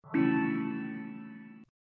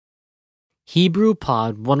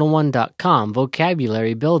HebrewPod101.com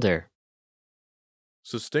Vocabulary Builder.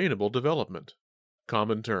 Sustainable development.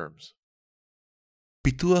 Common terms.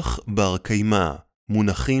 פיתוח בר קיימא,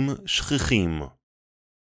 מונחים שכיחים.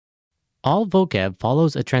 All vocab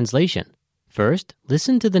follows a translation. First,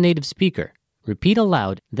 listen to the native speaker. Repeat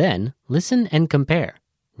aloud, then listen and compare.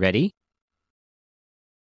 Ready?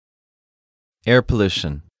 Air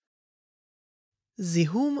pollution.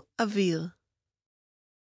 זיהום אוויר.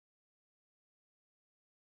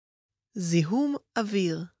 זיהום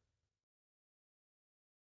אוויר.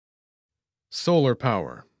 Solar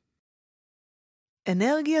power.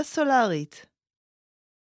 אנרגיה סולרית.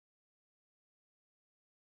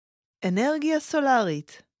 אנרגיה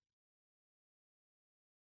סולרית.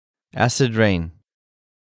 Acid rain.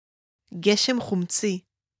 גשם חומצי.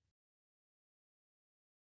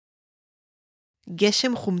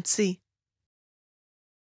 גשם חומצי.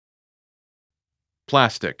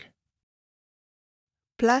 Plastic.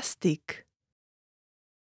 פלסטיק.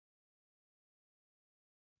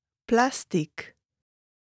 פלסטיק.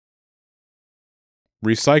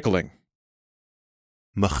 Recycling.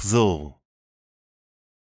 מחזור.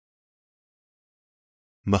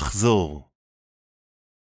 מחזור.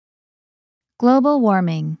 Global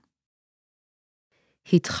warming.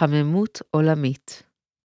 התחממות עולמית.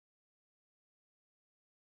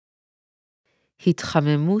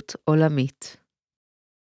 התחממות עולמית.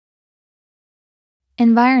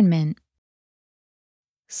 Environment.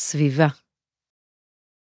 סביבה.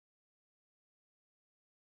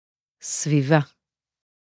 סביבה.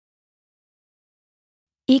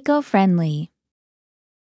 Eco-friendly.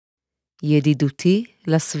 ידידותי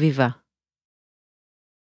לסביבה.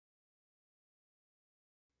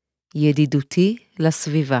 ידידותי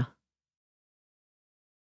לסביבה.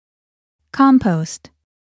 Compost.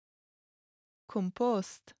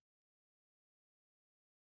 קומפוסט.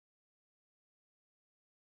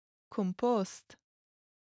 קומפוסט.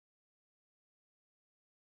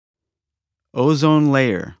 Ozone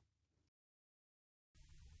layer.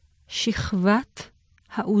 שכבת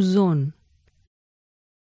האוזון.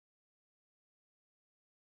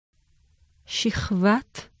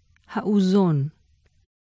 שכבת האוזון.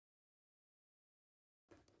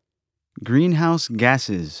 Greenhouse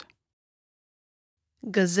gases.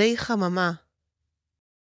 גזי חממה.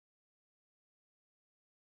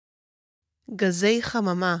 גזי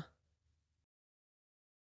חממה.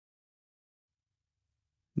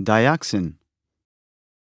 Dioxin.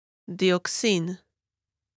 דיוקסין.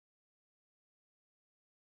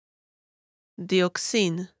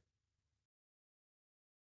 דיוקסין.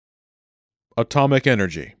 Atomic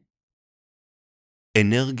energy.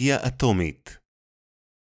 אנרגיה אטומית.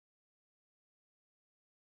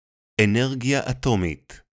 אנרגיה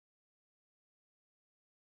אטומית.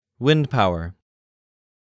 Wind power.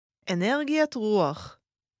 אנרגיית רוח.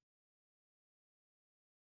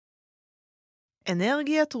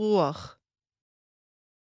 אנרגיית רוח.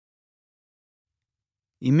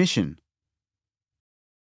 Emission.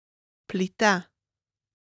 פליטה.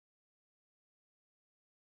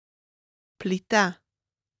 פליטה.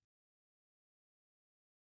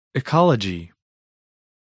 Ecology.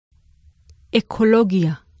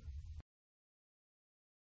 אקולוגיה.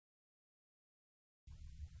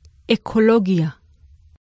 אקולוגיה.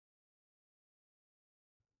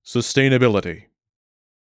 Sustainability.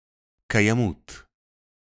 קיימות.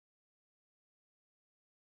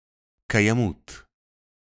 קיימות.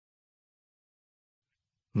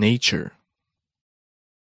 Nature.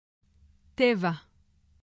 טבע.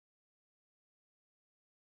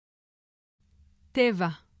 טבע.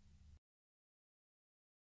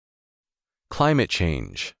 Climate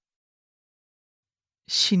change.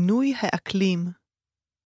 שינוי האקלים.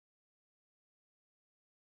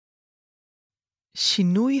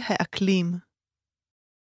 שינוי האקלים.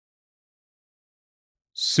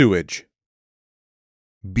 Sewage.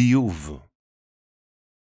 ביוב.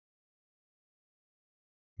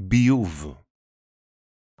 ביוב.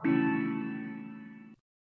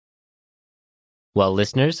 Well,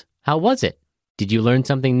 listeners, how was it? Did you learn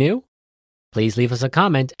something new? Please leave us a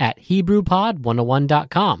comment at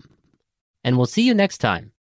HebrewPod101.com. And we'll see you next time.